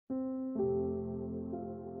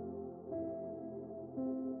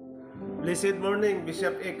Blessed morning,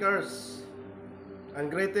 Bishop Akers,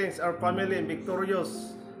 and greetings our family in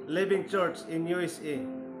Victorious Living Church in USA.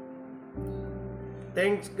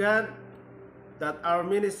 Thanks God that our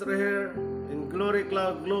ministry here in Glory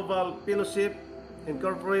Cloud Global Fellowship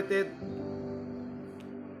Incorporated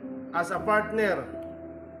as a partner,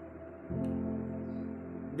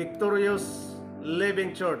 Victorious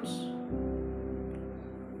Living Church.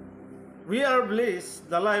 We are blessed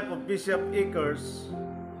the life of Bishop Akers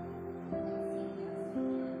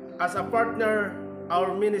as a partner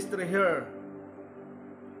our ministry here,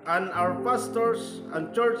 and our pastors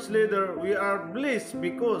and church leader. We are blessed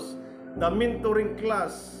because the mentoring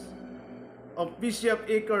class of Bishop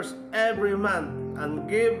Akers every month and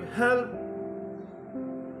give help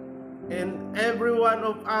in every one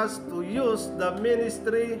of us to use the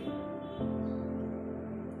ministry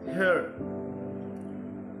here.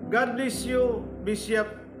 God bless you, Bishop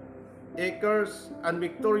Akers and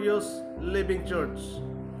Victorious Living Church.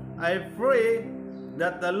 I pray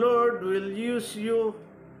that the Lord will use you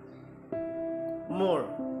more.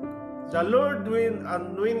 The Lord will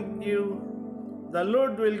anoint you. The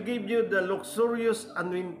Lord will give you the luxurious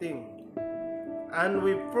anointing. And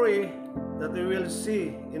we pray that we will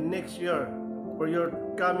see in next year for your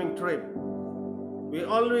coming trip. We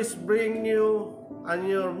always bring you and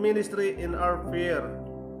your ministry in our prayer.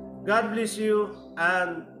 God bless you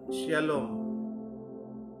and shalom.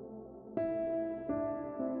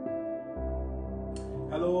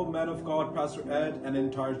 Hello, man of God, Pastor Ed, and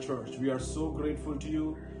entire church. We are so grateful to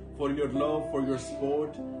you for your love, for your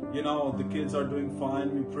support. You know, the kids are doing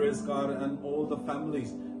fine. We praise God, and all the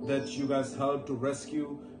families that you guys helped to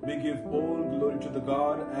rescue. We give all glory to the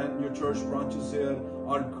God, and your church branches here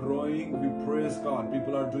are growing. We praise God.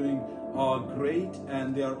 People are doing great,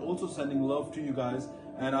 and they are also sending love to you guys.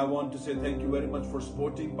 And I want to say thank you very much for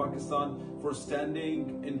supporting Pakistan, for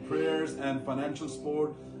standing in prayers and financial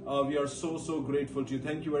support. We are so grateful to you.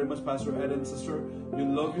 Thank you very much, Pastor Ed and sister. We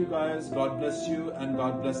love you guys. God bless you, and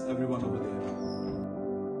God bless everyone over there.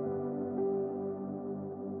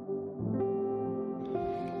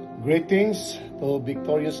 Greetings to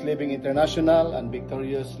Victorious Living International and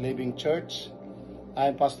Victorious Living Church.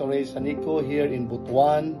 I'm Pastor Ray Sanico here in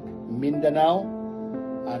Butuan, Mindanao.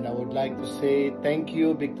 And I would like to say thank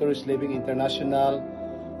you, Victorious Living International,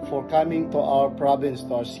 for coming to our province,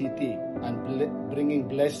 to our city, and bringing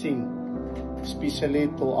blessing, especially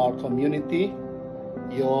to our community.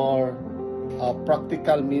 Your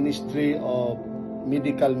practical ministry of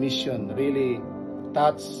medical mission really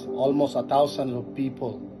touched almost 1,000 of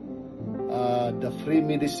people. The free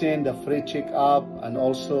medicine, the free checkup, and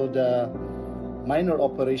also the minor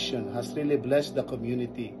operation has really blessed the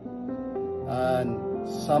community. And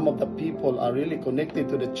some of the people are really connected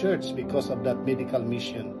to the church because of that medical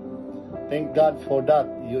mission. Thank God for that.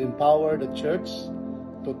 You empower the church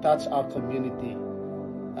to touch our community.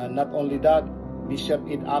 And not only that, Bishop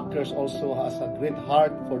Ed Akers also has a great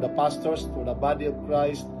heart for the pastors, for the body of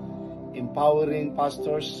Christ, empowering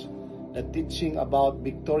pastors. The teaching about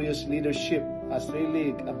victorious leadership has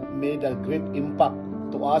really made a great impact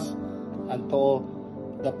to us and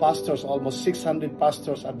to the pastors. Almost 600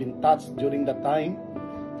 pastors have been touched during the time.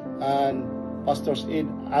 And Pastor Ed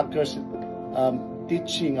Akers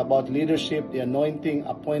teaching about leadership, the anointing,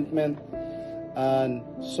 appointment, and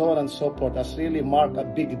so on and so forth has really marked a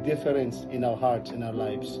big difference in our hearts, in our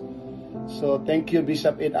lives. So thank you,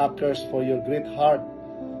 Bishop Ed Akers, for your great heart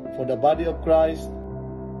for the body of Christ.